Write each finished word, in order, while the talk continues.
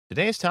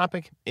Today's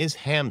topic is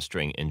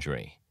hamstring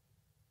injury.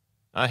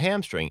 A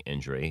hamstring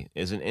injury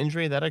is an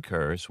injury that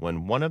occurs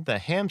when one of the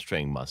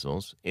hamstring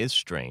muscles is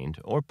strained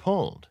or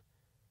pulled.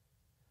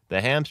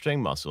 The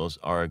hamstring muscles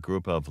are a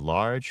group of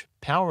large,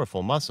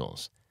 powerful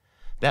muscles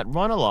that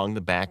run along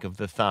the back of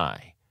the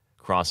thigh,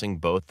 crossing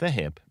both the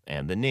hip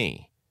and the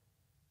knee.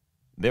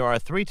 There are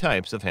three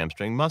types of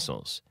hamstring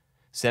muscles: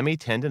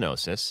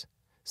 semitendinosus,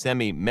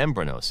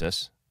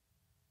 semimembranosus,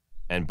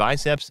 and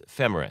biceps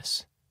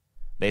femoris.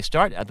 They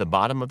start at the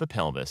bottom of the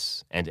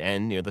pelvis and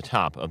end near the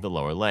top of the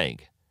lower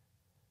leg.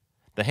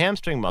 The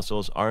hamstring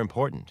muscles are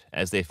important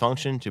as they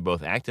function to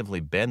both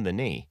actively bend the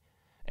knee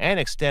and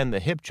extend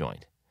the hip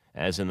joint,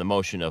 as in the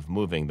motion of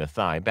moving the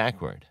thigh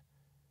backward.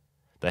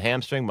 The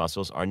hamstring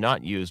muscles are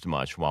not used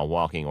much while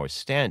walking or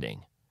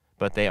standing,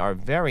 but they are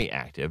very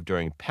active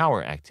during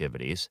power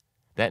activities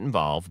that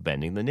involve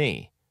bending the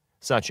knee,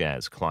 such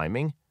as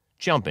climbing,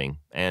 jumping,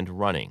 and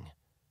running.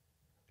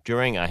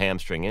 During a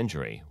hamstring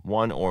injury,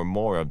 one or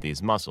more of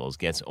these muscles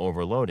gets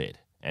overloaded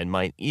and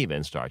might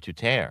even start to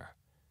tear.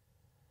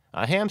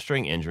 A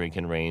hamstring injury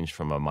can range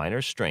from a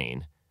minor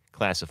strain,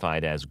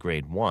 classified as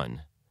grade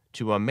 1,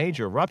 to a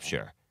major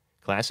rupture,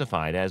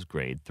 classified as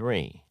grade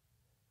 3.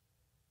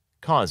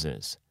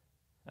 Causes: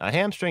 a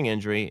hamstring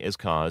injury is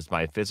caused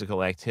by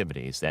physical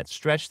activities that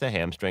stretch the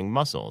hamstring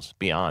muscles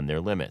beyond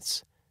their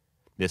limits.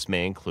 This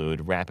may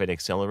include rapid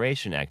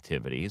acceleration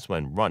activities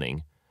when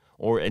running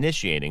or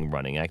initiating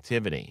running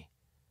activity.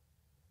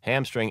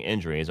 Hamstring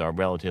injuries are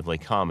relatively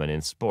common in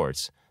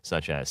sports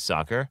such as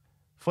soccer,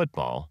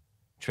 football,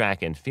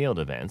 track and field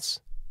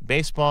events,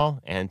 baseball,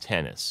 and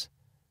tennis.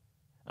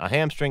 A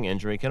hamstring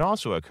injury can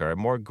also occur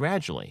more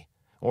gradually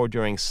or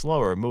during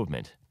slower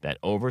movement that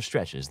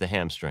overstretches the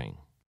hamstring.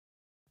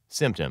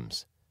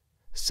 Symptoms: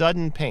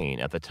 sudden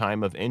pain at the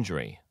time of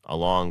injury,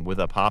 along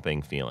with a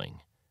popping feeling.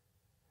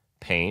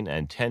 Pain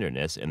and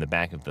tenderness in the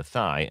back of the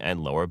thigh and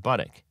lower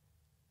buttock.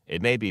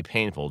 It may be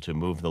painful to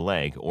move the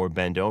leg or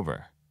bend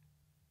over.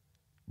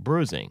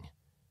 Bruising.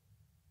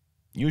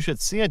 You should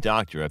see a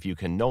doctor if you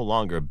can no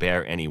longer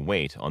bear any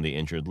weight on the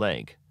injured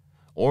leg,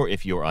 or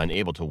if you are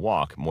unable to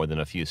walk more than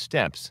a few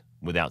steps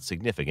without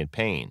significant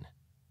pain.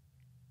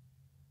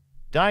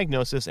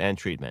 Diagnosis and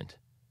treatment.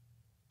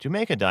 To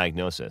make a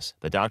diagnosis,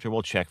 the doctor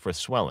will check for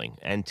swelling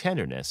and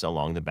tenderness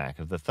along the back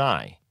of the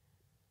thigh.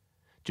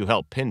 To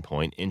help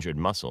pinpoint injured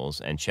muscles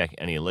and check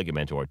any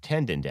ligament or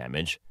tendon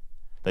damage,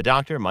 the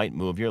doctor might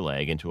move your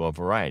leg into a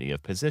variety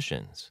of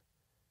positions.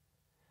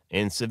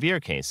 In severe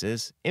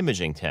cases,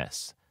 imaging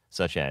tests,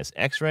 such as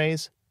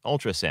X-rays,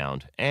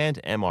 ultrasound, and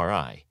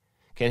MRI,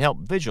 can help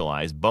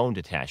visualize bone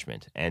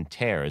detachment and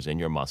tears in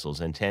your muscles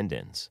and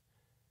tendons.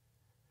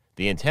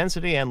 The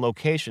intensity and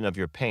location of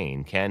your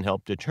pain can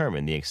help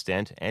determine the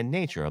extent and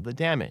nature of the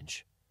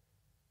damage.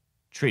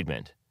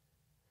 Treatment.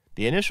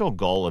 The initial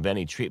goal of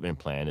any treatment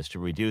plan is to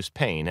reduce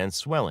pain and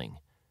swelling.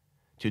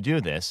 To do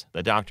this,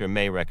 the doctor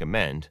may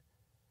recommend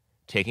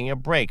taking a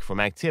break from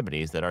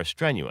activities that are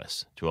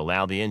strenuous to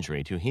allow the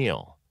injury to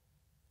heal,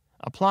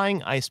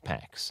 applying ice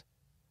packs,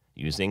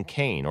 using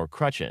cane or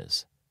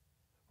crutches,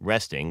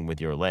 resting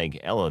with your leg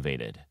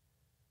elevated,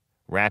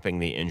 wrapping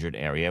the injured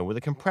area with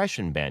a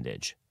compression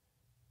bandage.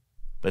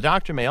 The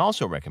doctor may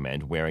also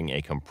recommend wearing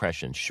a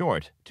compression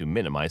short to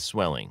minimize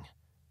swelling.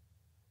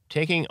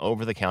 Taking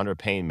over-the-counter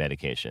pain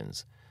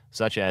medications,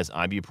 such as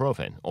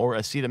ibuprofen or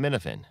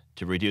acetaminophen,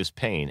 to reduce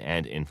pain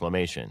and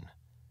inflammation.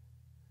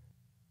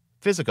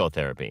 Physical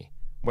therapy,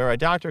 where a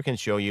doctor can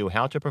show you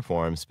how to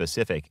perform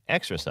specific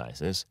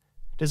exercises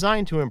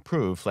designed to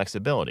improve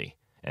flexibility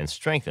and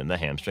strengthen the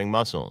hamstring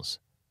muscles.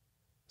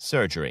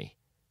 Surgery.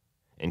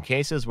 In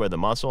cases where the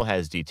muscle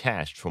has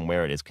detached from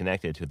where it is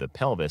connected to the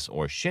pelvis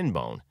or shin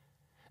bone,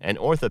 an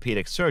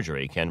orthopedic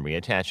surgery can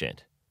reattach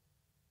it.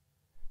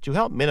 To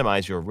help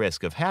minimize your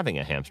risk of having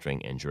a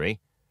hamstring injury,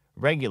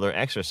 regular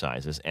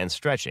exercises and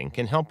stretching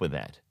can help with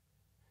that.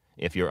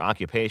 If your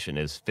occupation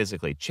is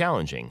physically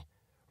challenging,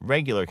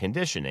 regular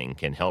conditioning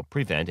can help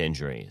prevent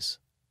injuries.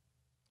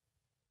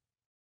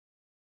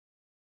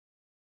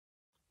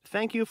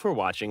 Thank you for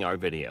watching our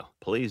video.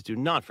 Please do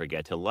not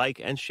forget to like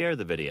and share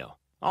the video.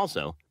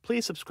 Also,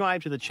 please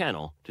subscribe to the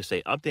channel to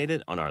stay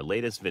updated on our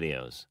latest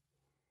videos.